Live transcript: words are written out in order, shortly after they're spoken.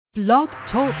Blog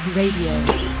Talk Radio.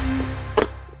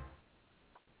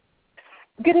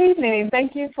 Good evening.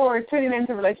 Thank you for tuning in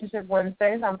to Relationship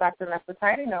Wednesdays. I'm Dr. Nessa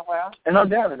Tidy Noel. And I'm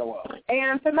Darren Noel.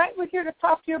 And tonight we're here to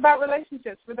talk to you about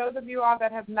relationships. For those of you all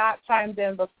that have not chimed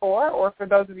in before, or for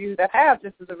those of you that have,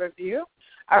 just as a review,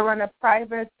 I run a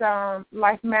private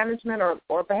life management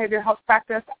or behavioral health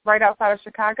practice right outside of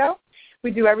Chicago.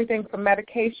 We do everything from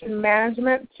medication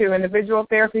management to individual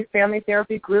therapy, family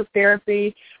therapy, group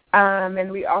therapy, and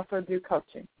we also do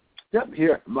coaching. Yep,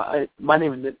 here. My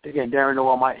name is, again, Darren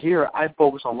Noel. Here I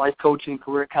focus on life coaching,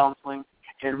 career counseling,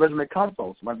 and resume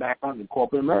consults. My background in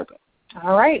corporate America.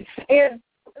 All right. And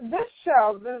this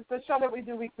show, the show that we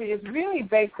do weekly, is really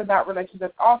based about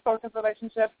relationships, all sorts of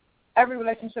relationships, every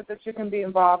relationship that you can be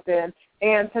involved in.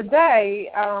 And today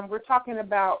we're talking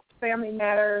about family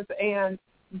matters and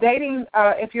dating,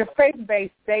 if you're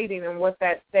faith-based dating and what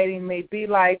that dating may be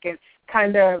like and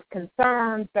kind of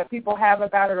concerns that people have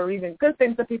about it or even good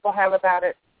things that people have about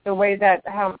it, the way that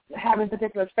having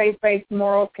particular faith-based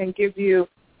morals can give you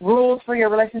rules for your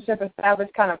relationship, establish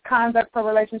kind of conduct for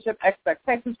relationship,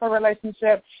 expectations for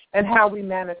relationship, and how we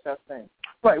manage those things.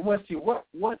 Right. Well, see, what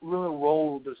real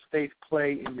role does faith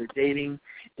play in your dating,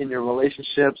 in your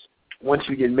relationships? Once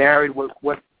you get married,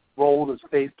 what role does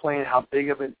faith play and how big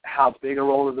a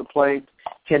role does it play?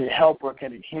 Can it help or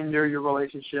can it hinder your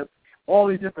relationship? All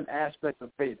these different aspects of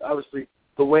faith. Obviously,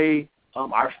 the way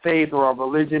our faith or our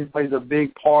religion plays a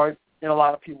big part in a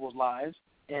lot of people's lives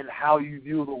and how you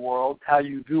view the world, how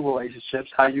you view relationships,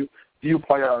 how you view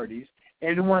priorities.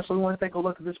 And we want to take a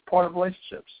look at this part of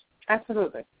relationships.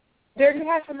 Absolutely. Derek, you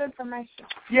have some information.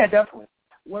 Yeah, definitely.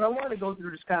 What I want to go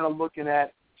through is kind of looking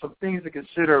at some things to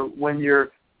consider when you're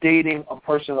dating a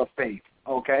person of faith,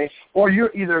 okay? Or you're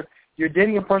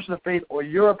dating a person of faith or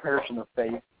you're a person of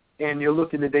faith and you're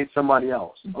looking to date somebody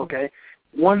else, okay?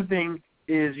 One thing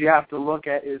is you have to look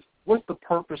at is what's the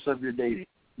purpose of your dating,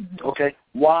 okay?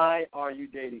 Why are you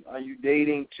dating? Are you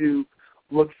dating to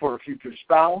look for a future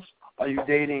spouse? Are you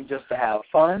dating just to have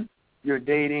fun? You're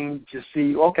dating to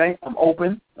see, okay, I'm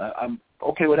open. I'm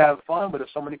okay with having fun, but if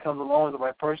somebody comes along with the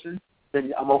right person,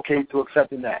 then I'm okay to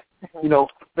accepting that. You know,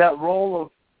 that role of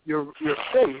your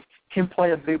faith can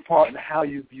play a big part in how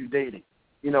you view dating.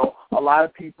 You know, a lot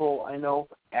of people I know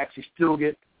actually still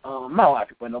get, not a lot of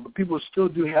people I know, but people still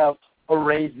do have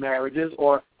arranged marriages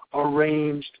or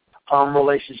arranged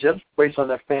relationships based on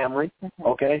their family,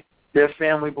 okay? Their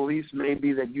family beliefs may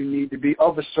be that you need to be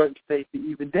of a certain faith to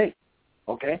even date,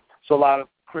 okay? So a lot of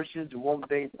Christians who won't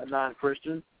date a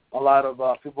non-Christian. A lot of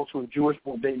people who are Jewish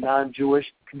won't date non-Jewish.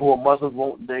 People who are Muslims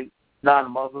won't date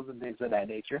non-Muslims and things of that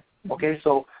nature. Okay,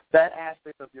 so that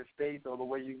aspect of your faith or the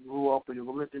way you grew up or your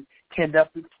religion can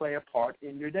definitely play a part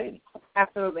in your dating.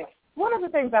 Absolutely. One of the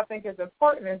things I think is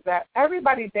important is that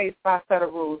everybody dates by a set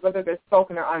of rules, whether they're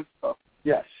spoken or unspoken.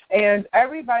 Yes. And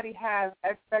everybody has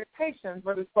expectations,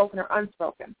 whether spoken or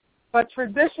unspoken. But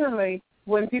traditionally,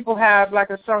 when people have like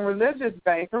a strong religious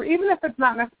base, or even if it's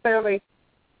not necessarily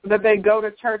that they go to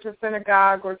church or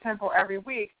synagogue or temple every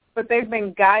week, but they've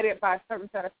been guided by a certain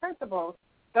set of principles,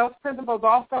 those principles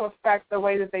also affect the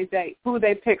way that they date, who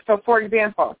they pick. So, for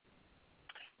example,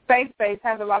 faith-based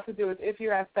has a lot to do with if you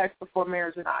have sex before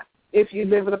marriage or not, if you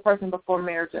live with a person before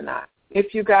marriage or not,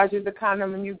 if you guys use a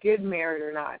condom when you get married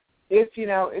or not, if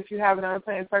you have an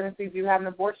unplanned pregnancy, do you have an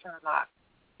abortion or not,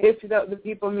 if the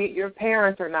people meet your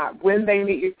parents or not, when they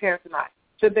meet your parents or not,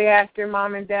 should they ask your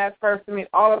mom and dad first? I mean,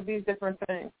 all of these different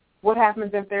things. What happens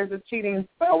if there's a cheating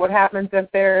spell? What happens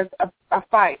if there's a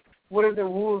fight? What are the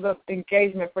rules of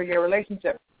engagement for your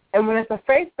relationship? And when it's a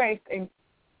faith-based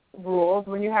rules,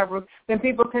 when you have rules, then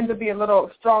people tend to be a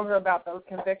little stronger about those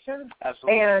convictions.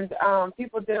 Absolutely. And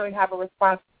people generally have a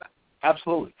response to them.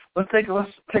 Absolutely. Let's take a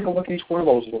look at each one of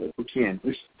those if we can.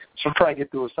 Let's try to get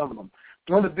through some of them.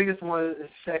 One of the biggest ones is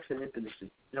sex and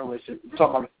intimacy. We're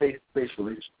talking about a faith-based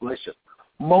relationship.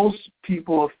 Most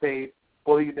people of faith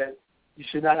believe that you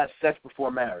should not have sex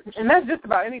before marriage. And that's just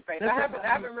about any faith. I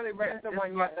haven't really read into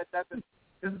one yet that doesn't.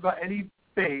 This is about any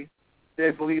faith.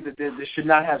 They believe that they should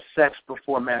not have sex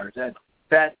before marriage.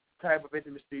 That type of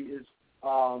intimacy is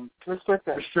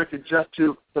restricted just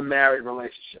to the married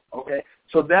relationship. Okay,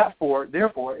 so therefore,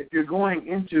 if you're going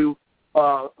into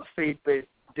a faith-based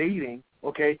dating,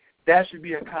 okay, that should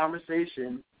be a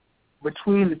conversation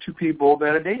between the two people that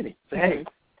are dating. Say, hey,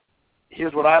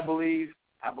 here's what I believe.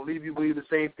 I believe you believe the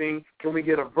same thing. Can we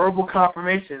get a verbal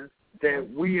confirmation that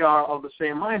we are of the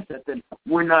same mindset, that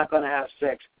we're not going to have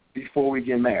sex before we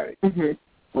get married?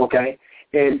 Okay?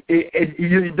 And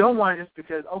you don't want it just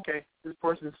because, okay, this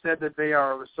person said that they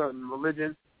are of a certain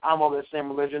religion, I'm of the same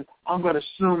religion, I'm going to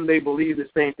assume they believe the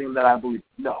same thing that I believe.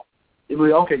 No.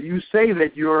 Okay, you say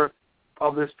that you're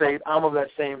of this faith, I'm of that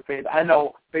same faith. I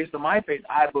know, based on my faith,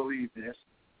 I believe this.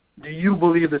 Do you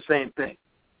believe the same thing,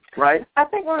 right? I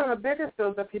think one of the biggest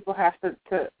skills that people have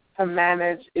to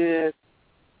manage is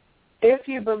if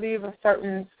you believe a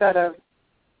certain set of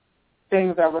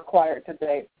things are required to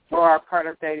date or are part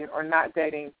of dating or not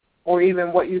dating, or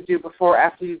even what you do before or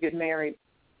after you get married,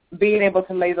 being able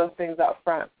to lay those things out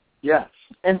front. Yes.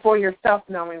 And for yourself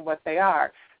knowing what they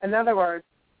are. In other words,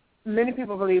 many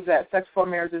people believe that sex before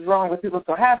marriage is wrong, but people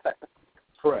still have sex.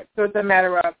 Correct. So it's a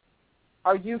matter of,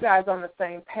 are you guys on the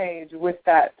same page with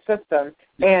that system?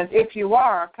 And if you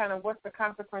are, kind of what's the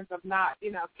consequence of not,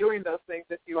 doing those things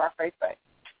if you are faith-based?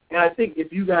 And I think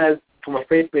if you guys, from a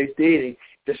faith-based dating,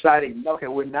 deciding, okay,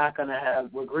 we're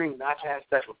agreeing not to have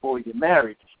sex before we get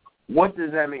married, what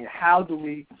does that mean? How do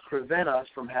we prevent us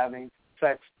from having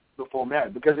sex before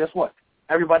marriage? Because guess what?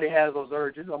 Everybody has those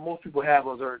urges, or most people have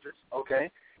those urges,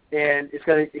 okay? And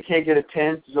it can't get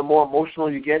intense. The more emotional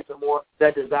you get, the more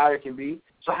that desire can be.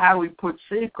 So how do we put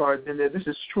safeguards in there? This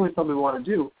is truly something we want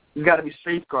to do. There's got to be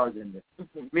safeguards in there.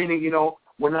 Mm-hmm. Meaning,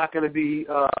 we're not going to be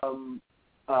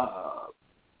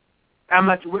I'm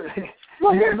not sure.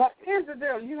 Well, here's the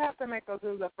deal. You have to make those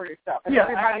rules up for yourself. And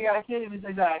I can't even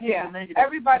say that.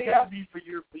 Everybody else. Be for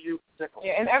you particularly.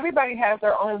 Yeah, and everybody has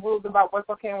their own rules about what's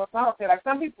okay and what's not okay. Like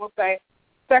some people say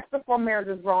sex before marriage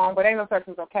is wrong, but ain't no sex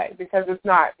is okay because it's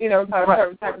not, it's not a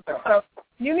certain type of sex. So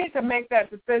you need to make that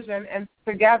decision and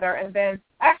together, and then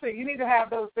actually you need to have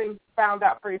those things found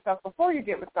out for yourself before you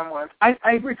get with someone. I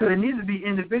agree, because it needs to be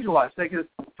individualized. Because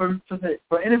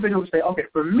for individuals to say, okay,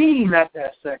 for me not to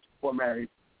have sex before marriage,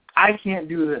 I can't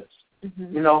do this.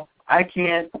 Mm-hmm. I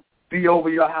can't be over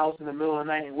your house in the middle of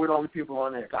the night and we're the only people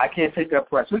on there. I can't take that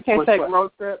pressure. We can't take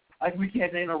road trips. We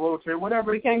can't take a road trip,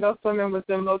 whatever. We can't go swimming with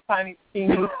them little tiny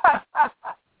bikinis.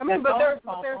 I mean, but there's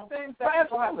things that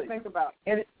people have to think about.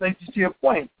 And to your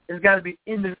point, it's got to be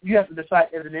you have to decide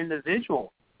as an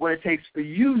individual what it takes for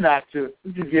you not to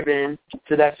give in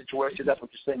to that situation. That's what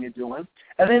you're saying you're doing.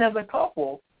 And then as a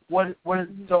couple,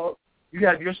 so you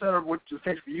have your set of what it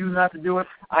takes for you not to do it.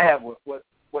 I have what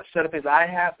set of things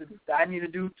I need to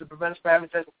do to prevent us from having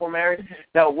sex before marriage.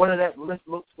 Now, what are that list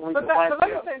looks like? So let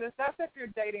me say this. That's if you're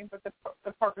dating for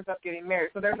the purpose of getting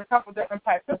married. So there's a couple different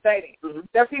types of dating. Mm-hmm.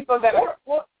 There are people that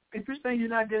if you're saying you're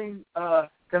not going to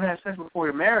have sex before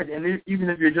you're married, and even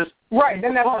if you're just right,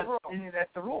 then that's the rule. That's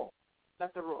the rule.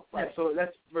 That's the rule. Right. Yeah, so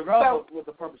that's regardless of what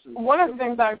the purpose is. One of the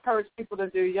things I encourage people to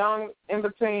do, young, in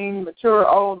between, mature,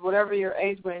 old, whatever your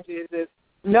age range is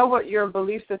know what your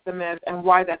belief system is and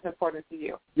why that's important to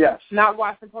you. Yes. Not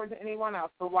why it's important to anyone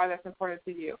else, but why that's important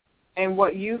to you. And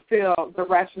what you feel the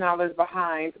rationale is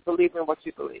behind believing what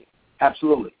you believe.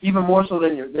 Absolutely. Even more so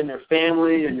than your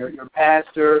family and your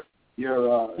pastor,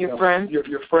 your friends.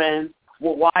 Your friends.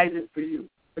 Well, why is it for you?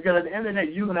 Because at the end of the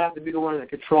day, you're going to have to be the one to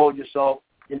control yourself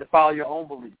and to follow your own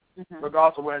beliefs,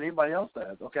 regardless of what anybody else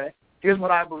says, okay? Here's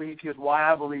what I believe. Here's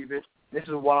why I believe it. This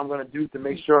is what I'm going to do to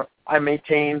make sure I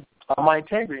maintain my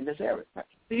integrity in this area. So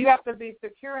you have to be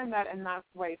secure in that and not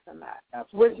sway from that.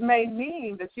 Absolutely. Which may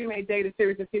mean that you may date a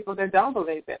series of people that don't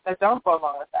believe it, that don't go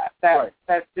along with that,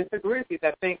 that disagree with you,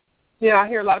 that think, I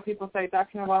hear a lot of people say,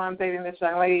 Dr. Well, I'm dating this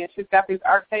young lady, and she's got these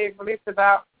archaic beliefs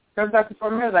about sex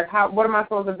before marriage. Like, what am I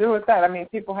supposed to do with that? I mean,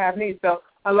 people have needs. So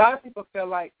a lot of people feel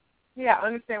like, I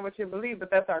understand what you believe, but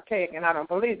that's archaic, and I don't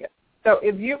believe it. So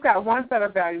if you've got one set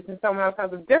of values and someone else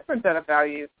has a different set of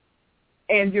values,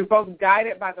 and you're both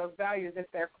guided by those values, if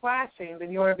they're clashing,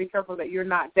 then you want to be careful that you're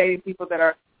not dating people that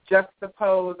are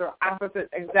juxtaposed or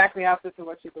exactly opposite to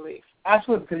what you believe.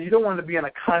 Absolutely, because you don't want to be in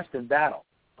a constant battle.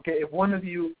 Okay, if one of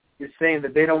you is saying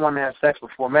that they don't want to have sex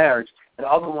before marriage, and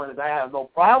the other one is I have no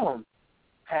problem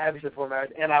having sex before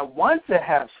marriage, and I want to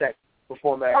have sex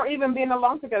before marriage. Or even being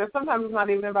alone together. Sometimes it's not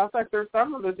even about sex. There are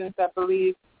some religions that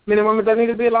believe men and women don't need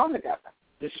to be alone together.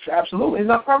 Absolutely. There's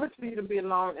no purpose for you to be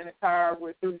alone in a car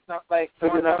with two snowflakes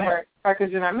because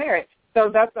you're not married.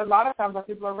 So that's a lot of times why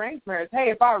people arrange marriage.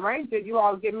 Hey, if I arrange it, you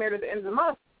all get married at the end of the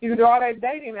month. You can do all that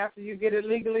dating after you get it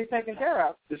legally taken care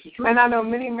of. This is true. And I know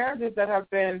many marriages that have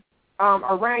been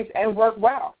arranged and work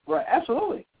well. Right,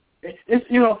 absolutely.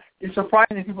 It's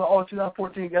surprising people,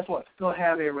 2014, guess what? Still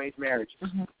have arranged marriages.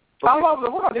 Mm-hmm. All over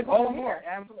the world. It's all here.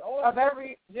 Absolutely. Of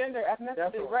every gender,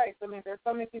 ethnicity, race. I mean, there's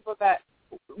so many people that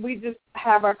we just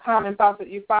have a common thought that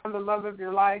you find the love of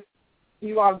your life,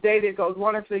 you all dated, it goes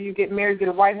wonderfully, you get married, get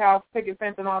a White House, picket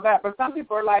fence and all that. But some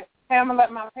people are like, hey, I'm going to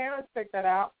let my parents pick that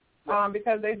out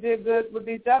because they did good with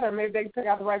each other. Maybe they can pick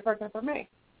out the right person for me.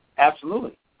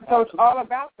 Absolutely. So it's all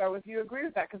about, though, if you agree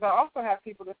with that. Because I also have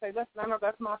people that say, listen, I know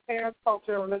that's my parents'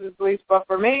 culture and religious beliefs, but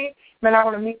for me, man, I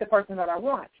want to meet the person that I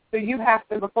want. So you have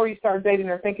to, before you start dating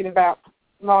or thinking about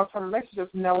long-term relationships,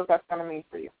 know what that's going to mean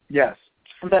for you. Yes.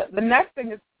 The next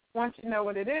thing is, once you know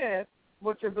what it is,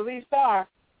 what your beliefs are,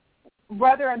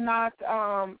 whether or not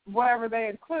whatever they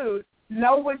include,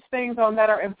 know which things on that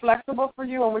are inflexible for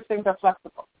you and which things are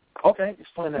flexible. Okay,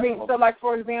 explain that. I mean, so like,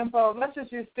 for example, let's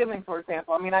just use stealing, for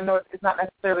example. I mean, I know it's not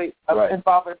necessarily Right.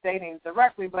 involved with dating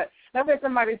directly, but let's say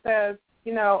somebody says,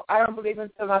 you know, I don't believe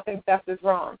in stealing, I think theft is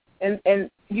wrong. And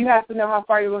you have to know how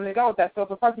far you're willing to go with that. So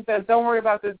if a person says, don't worry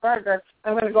about this burger,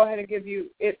 I'm going to go ahead and give you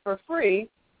it for free,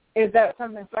 is that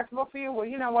something flexible for you? Well,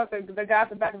 you know what, the guy at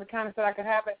the back of the counter said I could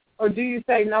have it. Or do you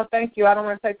say, no, thank you, I don't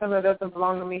want to take something that doesn't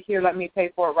belong to me here, let me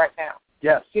pay for it right now?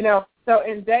 Yes. You know, so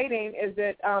in dating, is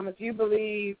it if you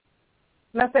believe,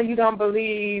 let's say you don't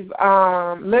believe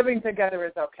living together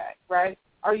is okay, right?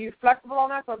 Are you flexible on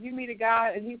that? So if you meet a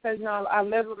guy and he says, you know, I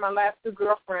lived with my last 2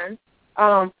 girlfriends,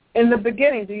 in the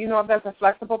beginning, do you know if that's a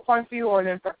flexible point for you or an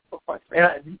inflexible point for you?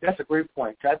 And that's a great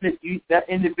point. I think that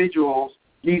individuals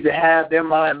need to have their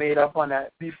mind made up on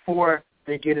that before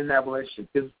they get in that relationship.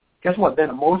 Because guess what? Then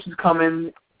emotions come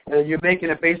in, and you're making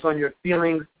it based on your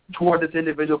feelings toward this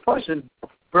individual person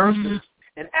versus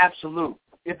an absolute,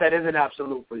 if that is an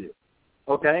absolute for you.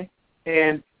 Okay?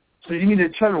 And so you need to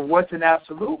determine what's an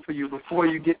absolute for you before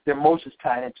you get the emotions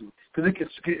tied into it, because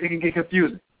it can get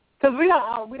confusing. Because we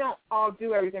don't all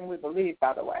do everything we believe,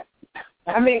 by the way.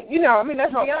 I mean,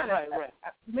 let's be honest. Right.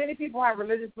 Many people have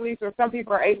religious beliefs, or some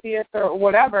people are atheists or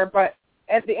whatever, but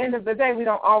at the end of the day, we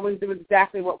don't always do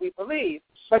exactly what we believe.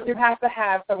 But you have to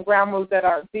have some ground rules that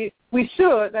are deep. We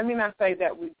should, let me not say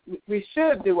that we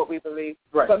should do what we believe,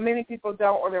 right. But many people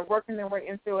don't, or they're working their way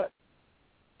into it,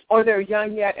 or they're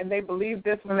young yet and they believe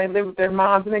this when they live with their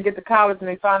moms, and they get to college and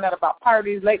they find out about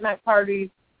parties, late-night parties,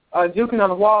 juking on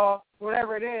the wall,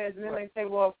 whatever it is, and then they say,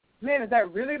 well, man, is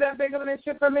that really that big of an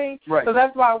issue for me? Right. So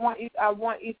that's why I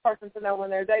want each person to know when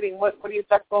they're dating, what are you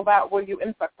flexible about, what are you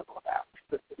inflexible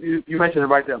about? You mentioned it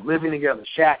right there, living together,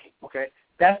 shacking, okay?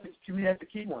 To me, that's the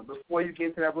key one. Before you get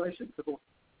into that relationship,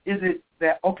 is it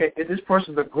that, okay, if this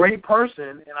person's a great person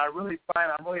and I really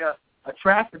find I'm really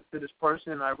attracted to this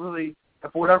person and I really,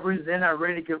 for whatever reason, they're not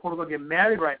ready to get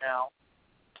married right now,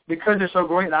 because they're so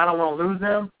great and I don't want to lose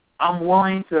them, I'm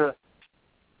willing to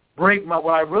break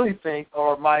what I really think,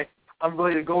 or I'm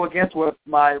willing to go against what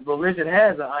my religion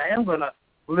has, and I am going to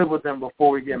live with them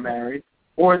before we get married.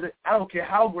 Or is it, I don't care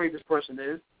how great this person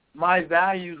is, my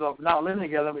values of not living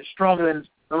together is stronger than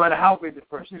no matter how great this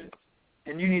person is.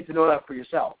 And you need to know that for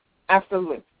yourself.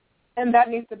 Absolutely. And that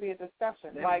needs to be a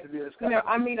discussion.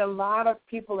 I meet a lot of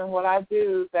people in what I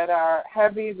do that are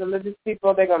heavy religious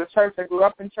people. They go to church. They grew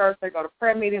up in church. They go to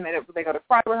prayer meeting. They go to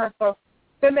choir rehearsal.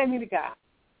 Then they meet a guy,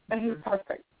 and he's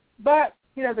perfect. But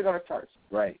he doesn't go to church.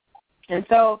 Right. And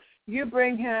so you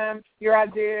bring him your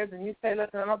ideas, and you say,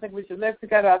 listen, I don't think we should live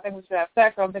together. I think we should have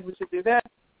sex. I don't think we should do this.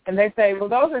 And they say, well,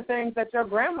 those are things that your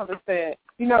grandmother said.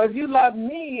 If you love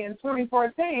me in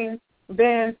 2014,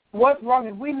 then what's wrong?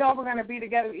 If we know we're going to be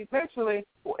together eventually,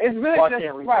 it's really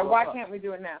why can't we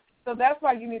do it now? So that's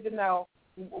why you need to know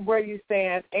where you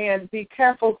stand and be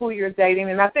careful who you're dating.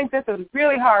 And I think this is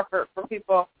really hard for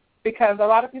people, because a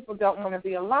lot of people don't want to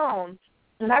be alone.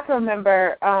 And I can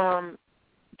remember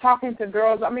talking to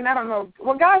girls. I mean, I don't know.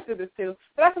 Well, guys do this too.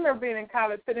 But I can remember being in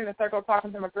college, sitting in a circle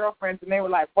talking to my girlfriends, and they were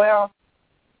like, well,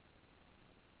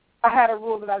 I had a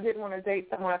rule that I didn't want to date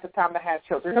someone at the time that had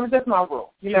children. It was just my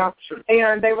rule, Sure.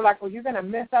 And they were like, well, you're going to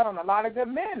miss out on a lot of good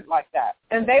men like that.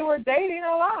 And they were dating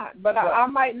a lot, but I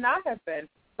might not have been.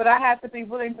 But I had to be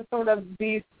willing to sort of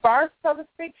be sparse, so to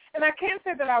speak. And I can't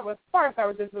say that I was sparse. I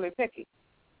was just really picky.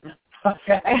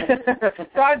 Okay.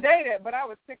 So I dated, but I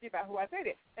was picky about who I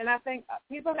dated. And I think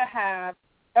people that have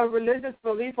a religious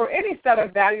belief or any set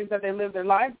of values that they live their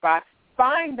lives by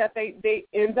find that they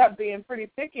end up being pretty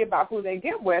picky about who they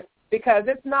get with, because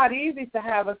it's not easy to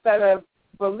have a set of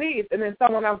beliefs and then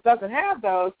someone else doesn't have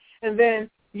those, and then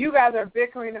you guys are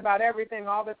bickering about everything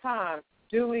all the time.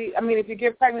 If you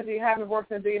get pregnant, do you have an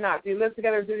abortion, do you not? Do you live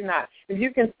together, do you not? If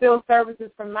you can steal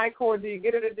services from Night Court, do you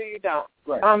get it or do you don't?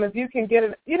 Right. If you can get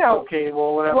it, okay,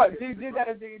 well, whatever. What, do you do that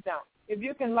or do you don't? If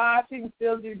you can lie, cheat, and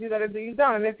steal, do you do that or do you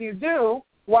don't? And if you do,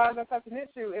 why is that such an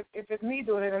issue if it's me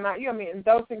doing it and not you? And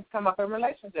those things come up in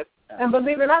relationships. And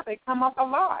believe it or not, they come up a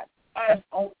lot.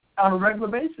 On a regular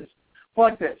basis.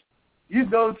 Like this. You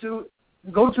go to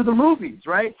the movies,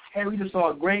 right? Hey, we just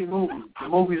saw a great movie. The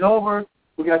movie's over.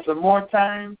 We got some more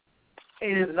time.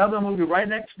 Hey, there's another movie right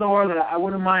next door that I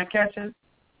wouldn't mind catching.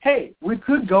 Hey, we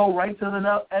could go right to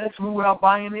the next movie without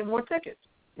buying any more tickets.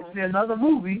 and see another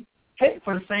movie, hey,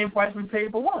 for the same price we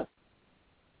paid for one.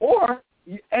 Or,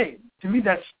 hey, to me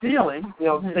that's stealing,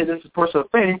 say this is personal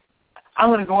faith. I'm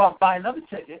going to go out and buy another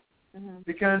ticket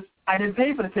because I didn't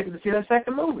pay for the ticket to see that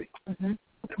second movie.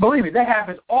 Believe me, that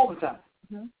happens all the time.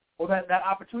 Or that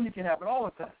opportunity can happen all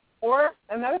the time. Or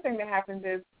another thing that happens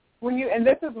is when you, and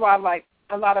this is why, like,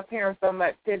 a lot of parents don't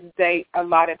let kids date a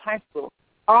lot in high school.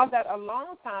 All that a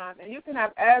long time, and you can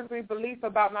have every belief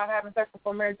about not having sex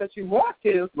before marriage that you want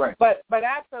to, right. but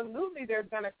absolutely there's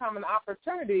going to come an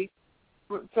opportunity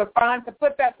to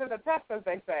put that to the test, as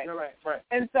they say. Right.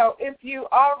 And so if you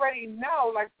already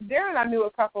know, like Darren and I knew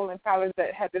a couple in college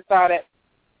that had decided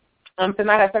to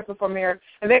not have sex before marriage,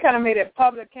 and they kind of made it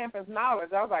public campus knowledge.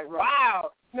 I was like,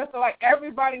 wow. So like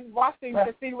everybody's watching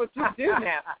to see what you do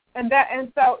now. And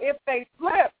so if they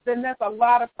flip, then that's a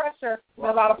lot of pressure and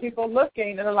a lot of people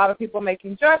looking and a lot of people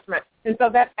making judgment. And so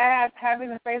that adds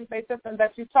having a faith-based system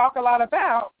that you talk a lot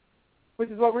about, which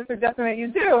is what we're suggesting that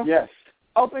you do. Yes.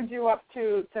 Opens you up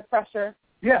to pressure.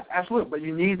 Yes, absolutely. But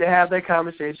you need to have that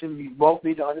conversation. You both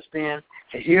need to understand,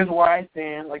 hey, here's where I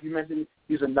stand. Like you mentioned,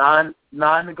 these are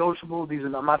non-negotiable.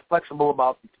 I'm not flexible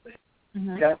about these things.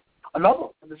 Okay? Another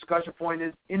discussion point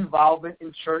is involvement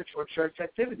in church or church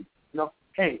activity.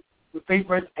 Hey, with faith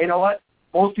friends, you know what?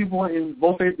 Most people in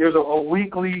both faith, there's a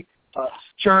weekly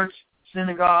church,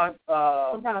 synagogue,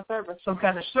 some kind of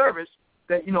service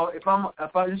that, if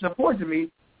it's important to me,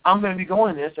 I'm going to be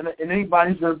going to this, and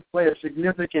anybody's going to play a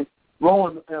significant role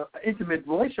in an intimate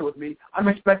relationship with me, I'm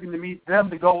expecting them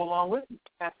to go along with me.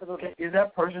 Absolutely. Is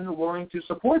that person willing to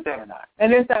support that or not?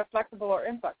 And is that flexible or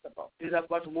inflexible? Is that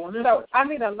flexible or inflexible? So, I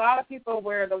mean, a lot of people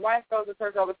where the wife goes to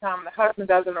church all the time and the husband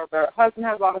doesn't, or the husband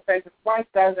has a lot of faith and the wife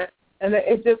doesn't, and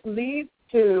it just leads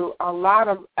to a lot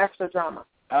of extra drama.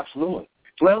 Absolutely.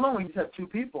 Let alone when you have two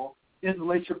people, if the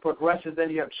relationship progresses, then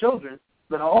you have children,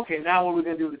 then, okay, now what are we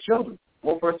going to do with the children?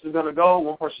 One person's going to go,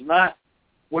 one person's not.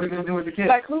 What are you going to do with the kids?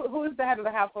 Like, who is the head of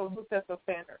the household? Who sets the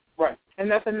standard? Right. And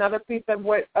that's another piece of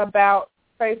what about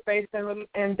faith-based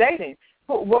and dating.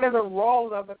 What are the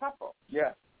roles of the couple?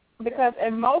 Yeah. Because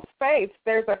in most faiths,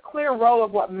 there's a clear role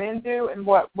of what men do and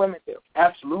what women do.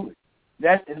 Absolutely.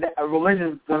 A religion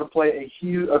is going to play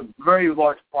a very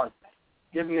large part in that.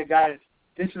 Giving a guy,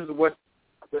 this is what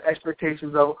the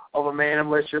expectations of a man in a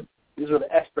relationship, these are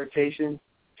the expectations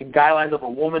and guidelines of a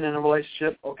woman in a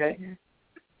relationship, okay? Mm-hmm.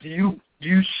 Do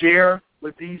you share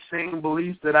with these same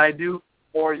beliefs that I do,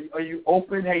 or are you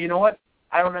open? Hey, you know what?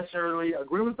 I don't necessarily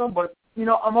agree with them, but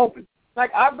I'm open. Like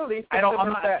our belief system I'm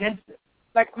not against it.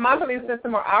 Like my belief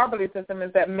system or our belief system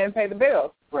is that men pay the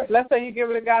bills. Right. Let's say you give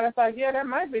it a guy that's like, yeah, that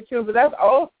might be true, but that's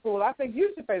old school. I think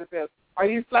you should pay the bills. Are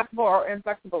you flexible or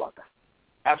inflexible on that?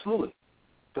 Absolutely.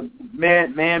 The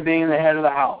man being the head of the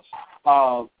house.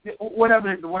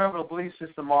 Whatever the belief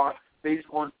system are based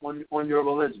on your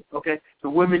religion. Okay, the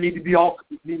women need to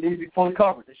be fully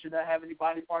covered. They should not have any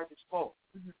body parts exposed.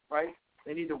 Mm-hmm. Right?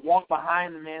 They need to walk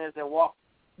behind the man as they walk.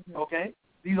 Mm-hmm. Okay,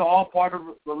 these are all part of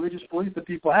religious beliefs that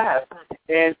people have.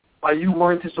 And are you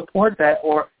willing to support that,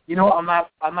 or I'm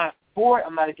not for it,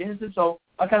 I'm not against it, so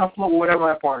I kind of float with whatever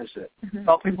my partner said. Mm-hmm.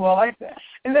 Some people are like that.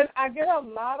 And then I get a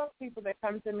lot of people that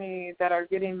come to me that are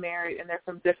getting married and they're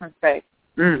from different faiths.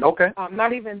 Okay.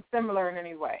 Not even similar in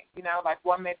any way. Like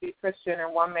one may be Christian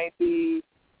and one may be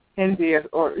Hindu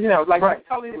or like right.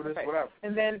 totally different faith. Whatever.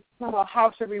 And then,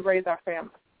 how should we raise our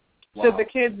family? Wow. Should the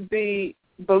kids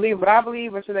believe what I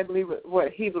believe, or should they believe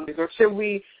what he believes? Or should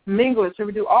we mingle it? Should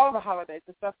we do all the holidays,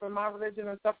 the stuff from my religion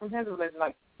and stuff from his religion?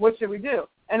 Like, what should we do?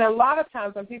 And a lot of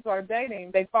times when people are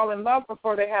dating, they fall in love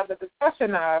before they have the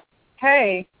discussion of,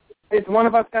 hey, is one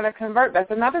of us going to convert?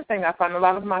 That's another thing I find. A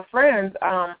lot of my friends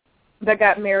that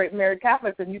got married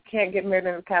Catholics, and you can't get married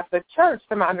in the Catholic Church,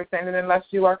 to my understanding, unless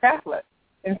you are Catholic.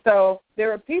 And so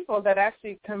there are people that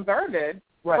actually converted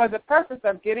for the purpose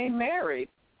of getting married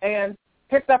and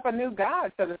picked up a new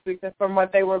God, so to speak, from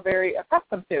what they were very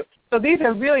accustomed to. So these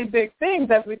are really big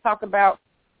things as we talk about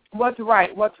what's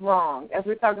right, what's wrong, as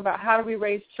we talk about how do we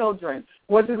raise children,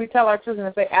 what do we tell our children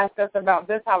if they ask us about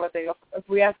this holiday, or if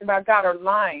we ask about God or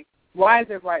lying, why is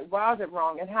it right, why is it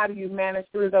wrong, and how do you manage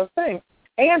through those things?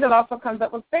 And it also comes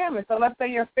up with family. So let's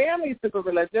say your family is super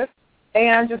religious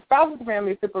and your spouse's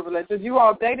family is super religious. You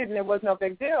all dated and it was no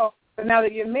big deal. But now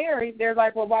that you're married, they're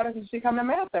like, well, why doesn't she come to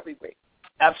Mass every week?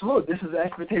 Absolutely. This is an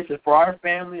expectation for our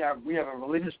family. We have a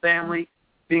religious family.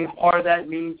 Being part of that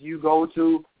means you go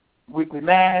to weekly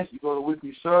Mass, you go to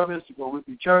weekly service, you go to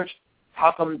weekly church.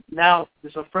 How come now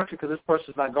there's a friction because this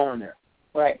person's not going there?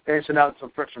 Right. And so now it's a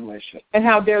friction relationship. And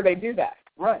how dare they do that?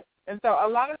 Right. And so a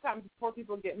lot of times before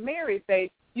people get married,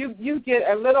 you get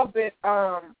a little bit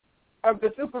of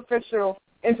the superficial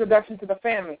introduction to the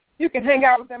family. You can hang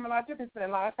out with them a lot. You can spend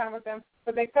a lot of time with them,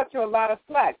 but they cut you a lot of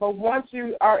slack. But once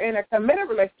you are in a committed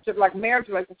relationship, like marriage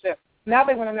relationship, now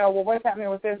they want to know, well, what's happening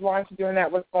with this? Why aren't you doing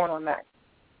that? What's going on next?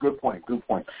 Good point.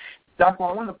 Dr.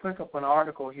 I want to pick up an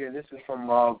article here. This is from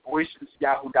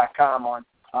voicesyahoo.com on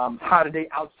how to date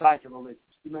outside your religion.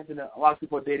 You mentioned that a lot of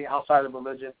people are dating outside of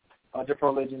religion,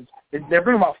 different religions. They're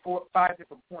bringing about 5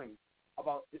 different points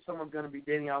about if someone's going to be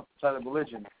dating outside of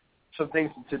religion, some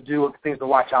things to do, things to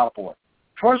watch out for.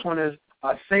 First one is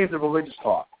save the religious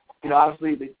talk.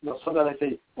 Obviously, sometimes they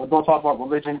say, well, don't talk about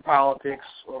religion, politics,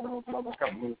 or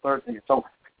the third thing. So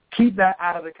keep that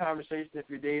out of the conversation if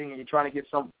you're dating and you're trying to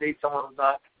date someone who's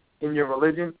not in your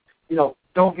religion.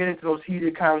 Don't get into those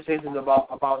heated conversations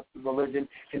about religion,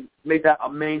 and make that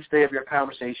a mainstay of your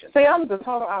conversation. See, I'm the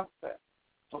total opposite.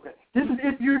 Okay, this is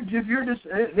if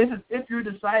you're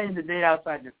deciding to date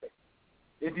outside your faith.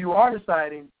 If you are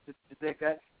deciding to take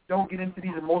that, don't get into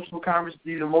these emotional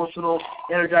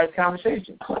energized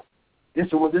conversations. This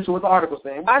is what the article's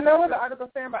saying. I know what the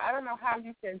article's saying, but I don't know how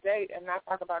you can date and not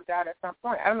talk about God at some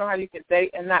point. I don't know how you can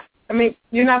date and not. I mean,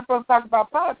 you're not supposed to talk about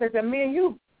politics, and me and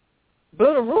you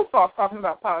blew the roof off talking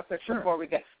about politics before we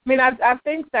get. I mean, I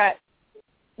think that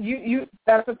you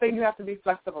that's the thing you have to be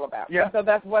flexible about. Yeah. So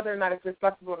that's whether or not if you're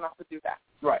flexible enough to do that.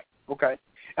 Right. Okay.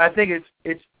 And I think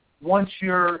it's once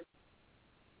you're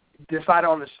decided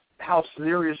on how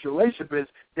serious your relationship is,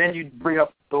 then you bring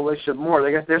up the relationship more.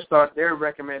 I guess they're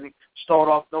recommending start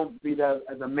off, don't be that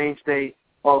as a mainstay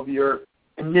of your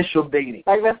initial dating.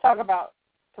 Like, let's talk about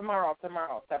tomorrow.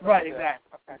 Right,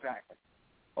 exactly.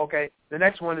 Okay, the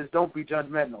next one is don't be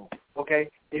judgmental. Okay,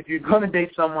 if you're going to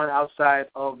date someone outside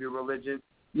of your religion,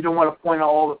 you don't want to point out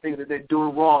all the things that they're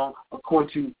doing wrong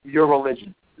according to your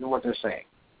religion and what they're saying.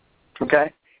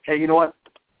 Okay, hey, you know what?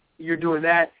 You're doing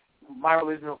that. My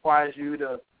religion requires you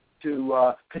to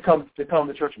come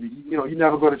to church with me. You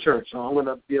never go to church, so I'm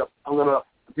gonna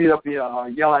beat up you,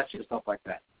 yell at you and stuff like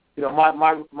that.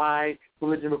 My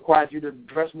religion requires you to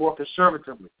dress more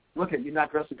conservatively. Look at you're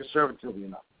not dressing conservatively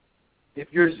enough. If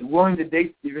you're willing to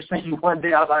date, if you're saying you want to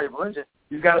date outside your religion,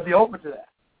 you've got to be open to that.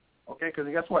 Okay,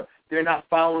 because guess what? They're not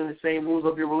following the same rules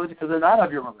of your religion because they're not of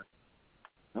your religion.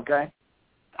 Okay.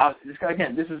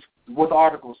 This is what the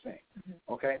article is saying.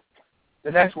 Okay.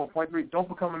 The next one, point 3, don't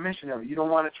become a missionary. You don't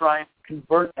want to try and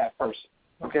convert that person,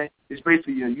 okay? It's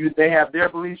basically they have their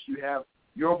beliefs, you have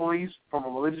your beliefs from a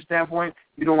religious standpoint.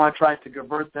 You don't want to try to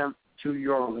convert them to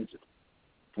your religion,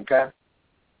 okay?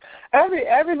 Every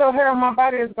little hair on my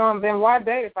body is gone. Then why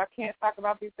date if I can't talk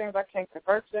about these things? I can't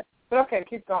convert you. But okay,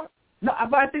 keep going. No,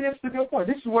 but I think that's the good point.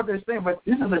 This is what they're saying, but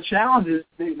these are the challenges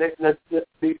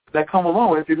that come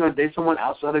along if you're going to date someone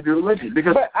outside of your religion.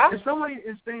 Because if somebody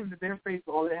is saying that they're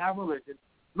faithful or they have religion,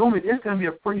 normally there's going to be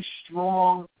a pretty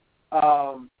strong,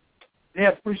 they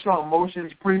have pretty strong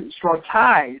emotions, pretty strong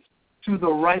ties to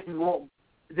the right and wrong,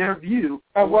 their view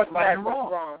of what's right and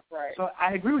wrong. Right. So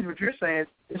I agree with what you're saying.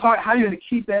 It's hard. How are you going to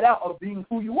keep that out of being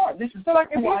who you are? This is so like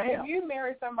if you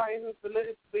marry somebody whose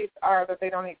religious beliefs are that they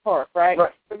don't eat pork, right?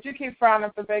 But you keep frying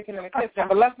up the bacon in the kitchen.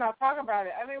 But let's not talk about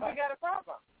it. I mean, we got a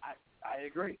problem. I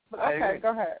agree. Okay,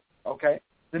 go ahead. Okay.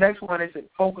 The next one, they said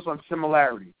focus on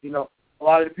similarities. A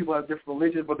lot of the people have different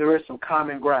religions, but there is some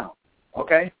common ground.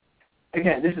 Okay.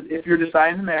 Again, this is if you're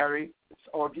deciding to marry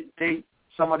or date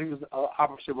somebody who's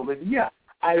opposite religion. Yeah,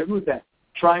 I agree with that.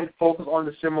 Try and focus on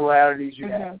the similarities you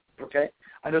have. Okay.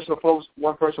 I know some folks,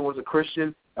 one person was a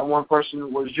Christian and one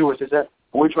person was Jewish. They said,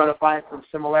 we're trying to find some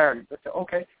similarities. I said,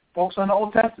 okay, focus on the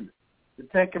Old Testament, the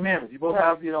Ten Commandments. You both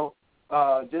have,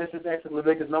 Genesis, Exodus,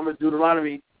 Leviticus, Numbers,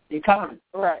 Deuteronomy in common.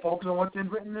 Right. Focus on what's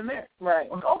written in there. Right.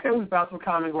 Okay, we found some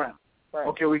common ground. Right.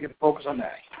 Okay, we can focus on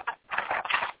that.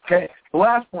 Okay, the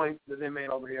last point that they made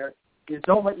over here is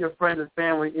don't let your friends and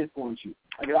family influence you.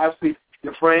 Obviously,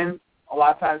 your friends, a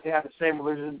lot of times they have the same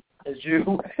religion as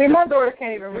you. See, my daughter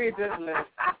can't even read this list.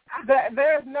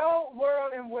 There's no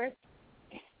world in which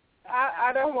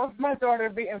I don't want my daughter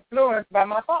to be influenced by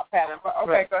my thought pattern. But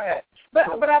okay, go ahead.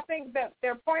 But I think that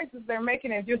their points is they're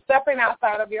making is you're stepping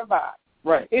outside of your box.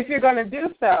 Right. If you're going to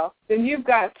do so, then you've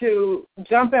got to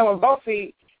jump in with both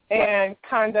feet and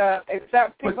kind of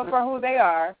accept people for who they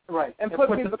are. Right. And put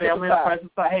people the family in the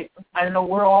presence of, hey, I know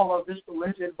we're all of this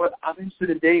religion, but I'm interested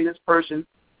in dating this person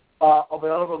of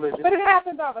another religion. But it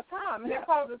happens all the time, and it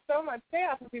causes so much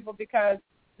chaos for people because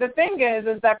the thing is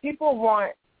that people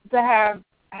want to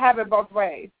have it both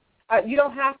ways. You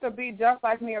don't have to be just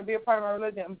like me or be a part of my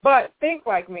religion, but think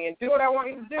like me and do what I want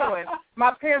you to do. And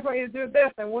my parents want you to do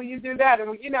this, and will you do that? And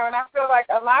and I feel like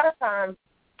a lot of times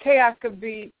chaos could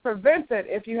be prevented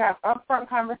if you have upfront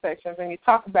conversations and you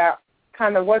talk about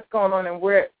kind of what's going on and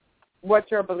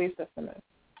what your belief system is.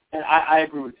 And I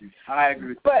agree with you.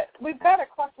 But we've got a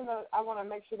question that I want to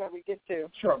make sure that we get to.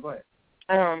 Sure, go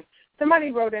ahead.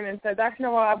 Somebody wrote in and said, Dr.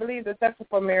 Noel, I believe that sex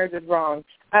before marriage is wrong.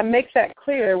 I make that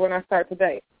clear when I start to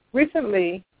date.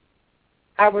 Recently,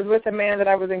 I was with a man that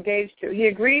I was engaged to. He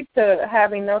agreed to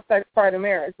having no sex prior to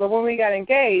marriage, but when we got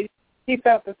engaged, he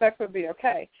felt the sex would be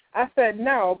okay. I said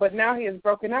no, but now he has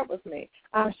broken up with me.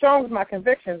 I'm strong with my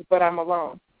convictions, but I'm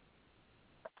alone.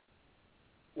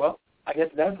 Well, I guess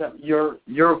that's your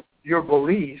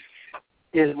belief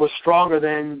was stronger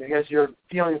than, I guess, your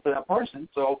feelings for that person.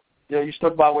 So, you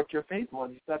stuck by what your faith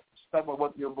was. You stuck by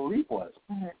what your belief was.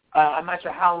 Mm-hmm. I'm not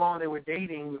sure how long they were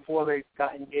dating before they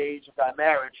got engaged or got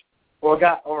married,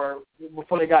 or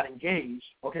before they got engaged.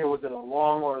 Okay, was it a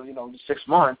long or 6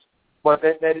 months? But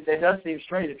that does seem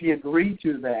strange. If he agreed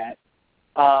to that,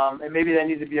 and maybe that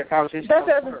needs to be a conversation. That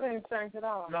doesn't seem strange at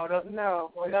all. No, it doesn't?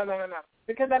 No.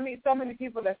 Because I meet so many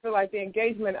people that feel like the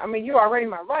engagement, you're already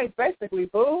my wife, basically,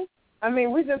 boo.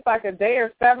 We just like a day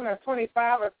or 7 or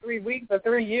 25 or 3 weeks or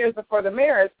 3 years before the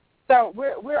marriage. So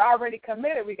we're already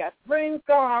committed. We got rings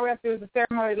going. All we have to do is the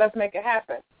ceremony. Let's make it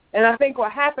happen. And I think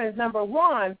what happens, number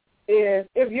one, is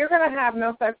if you're going to have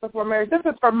no sex before marriage, this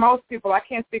is for most people. I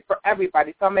can't speak for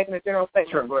everybody, so I'm making a general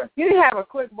statement. Sure, go ahead. You need to have a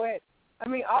quick wedding.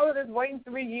 All of this waiting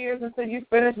 3 years until you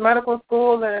finish medical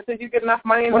school and until you get enough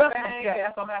money in the bank.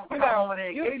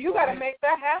 You got to make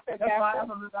that happen.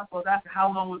 That's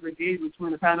how long was the engagement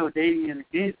between the time they were dating and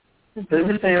engaged? Because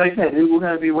this thing, like I said, we're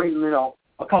going to be waiting,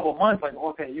 a couple of months. Like,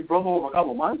 okay, you broke over a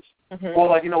couple of months? Mm-hmm. Or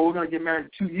we're going to get married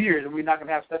in 2 years and we're not going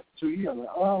to have sex for 2 years.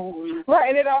 Right,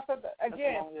 and it also,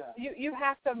 again, you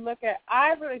have to look at,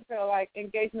 I really feel like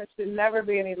engagement should never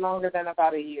be any longer than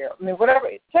about a year. Whatever,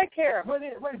 take care of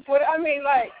it.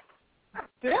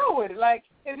 Deal with it. Like,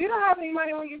 if you don't have any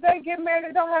money when you date, get married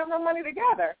and don't have no money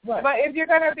together. Right. But if you're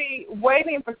going to be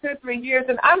waiting for 2-3 years,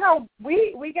 and I know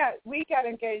we got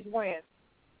engaged when?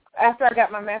 After I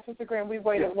got my master's degree, and we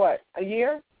waited, a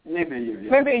year? Maybe a year.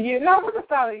 Yeah. Maybe a year. No, it was a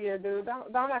solid year, dude.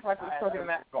 Don't act like we're talking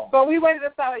that. But we waited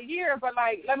a solid year, but,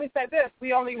 let me say this.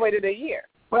 We only waited a year.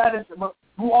 But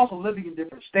we're also living in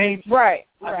different states. Right.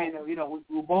 We're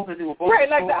both in the right,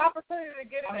 like the opportunity to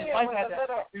get in was a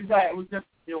little. Exactly. It was just,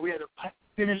 we had to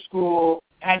finish school,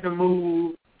 had to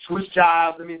move, switch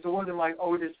jobs. So it wasn't like,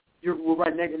 we're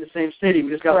right next in the same city.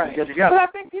 We just got to get together. But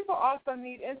I think people also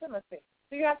need intimacy.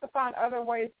 So you have to find other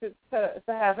ways to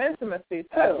have intimacy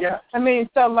too. Yeah.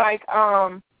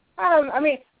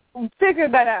 Figure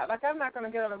that out. Like, I'm not going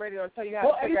to get on the radio and tell you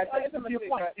how to figure out the intimacy.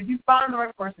 If you find the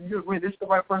right person, you agree this is the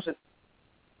right person.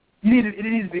 It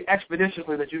needs to be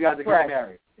expeditiously that you guys are getting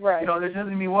married. Right. There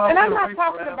doesn't mean and I'm not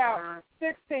talking about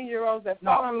 16-year-olds that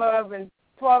fall in love in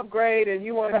 12th grade and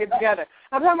you want to get together.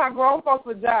 I'm talking about grown folks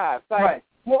with jobs. Like,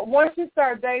 once you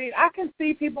start dating, I can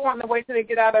see people wanting to wait till they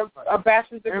get out of a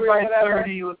bachelor's degree or whatever.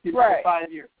 30, let's keep it for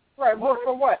 5 years. Right, well,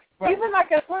 for what? Right. Even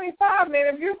like at 25,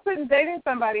 man, if you're sitting dating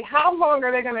somebody, how long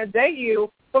are they going to date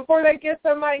you before they get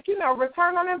some,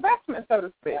 return on investment, so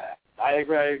to speak? I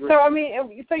agree. So,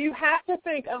 so you have to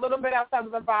think a little bit outside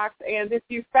of the box, and if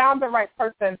you found the right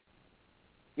person,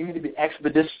 you need to be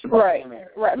expeditious about getting married.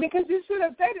 Right, because you should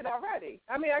have dated already.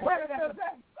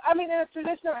 In a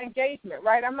traditional engagement,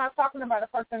 right? I'm not talking about a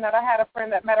person that I had a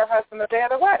friend that met her husband the day of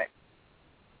the wedding.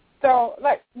 So,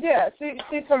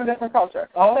 she's from a different culture.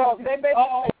 So they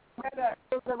basically it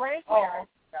was arranged marriage.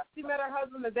 She met her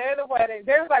husband the day of the wedding.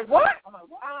 They was like, what?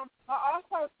 I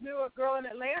also knew a girl in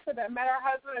Atlanta that met her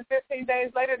husband, and 15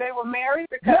 days later they were married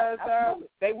because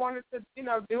they wanted to,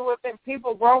 do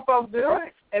what grown folks do,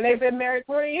 and they've been married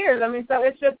 20 years. So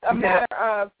it's just a matter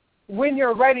of when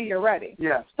you're ready, you're ready.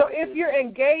 Yeah. So if you're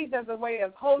engaged as a way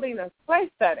of holding a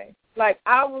place setting, like,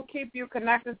 I will keep you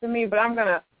connected to me, but I'm going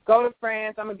to go to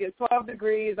France, I'm going to get 12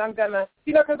 degrees, I'm going to,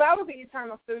 because I was an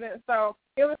eternal student, so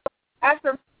it was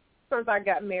after I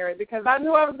got married because I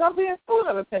knew I was going to be in school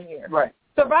another 10 years. Right.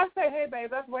 So if I say, hey, babe,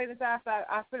 let's wait until after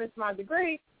I finish my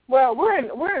degree, well, we're in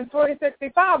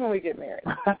 2065 when we get married.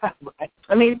 Right.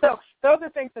 So those are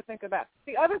things to think about.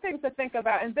 The other things to think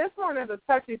about, and this one is a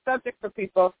touchy subject for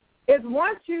people, is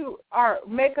once you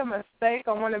make a mistake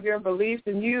on one of your beliefs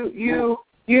and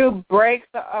you break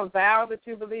a vow that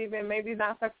you believe in, maybe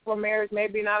not sex before marriage,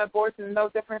 maybe not abortion, and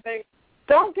those different things,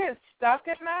 don't get stuck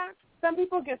in that. Some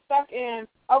people get stuck in,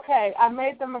 okay, I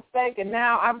made the mistake, and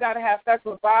now I've got to have sex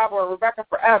with Bob or Rebecca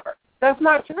forever. That's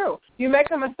not true. You make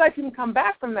a mistake, you can come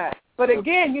back from that. But,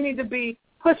 again, you need to be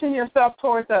pushing yourself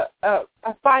towards a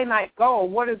finite goal.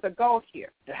 What is the goal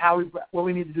here? What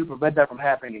we need to do to prevent that from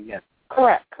happening again.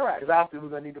 Correct. Because obviously we're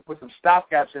going to need to put some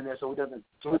stopgaps in there so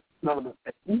none of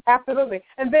them. Absolutely.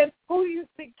 And then who do you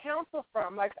seek counsel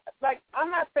from? Like I'm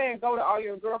not saying go to all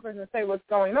your girlfriends and say what's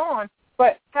going on,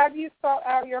 but have you sought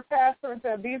out your pastor and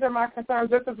said, these are my concerns,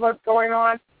 this is what's going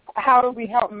on, how do we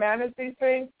help manage these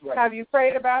things? Right. Have you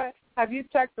prayed about it? Have you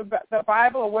checked the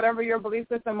Bible or whatever your belief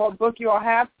system, what book you all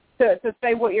have to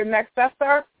say what your next steps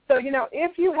are? So,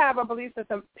 if you have a belief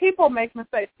system, people make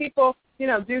mistakes. People,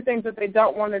 do things that they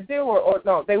don't want to do or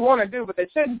no, they want to do but they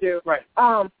shouldn't do. Right.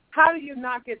 How do you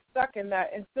not get stuck in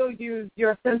that and still use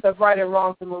your sense of right and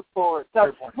wrong to move forward?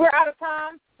 So we're out of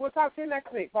time. We'll talk to you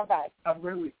next week. Bye-bye. Have a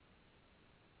great week.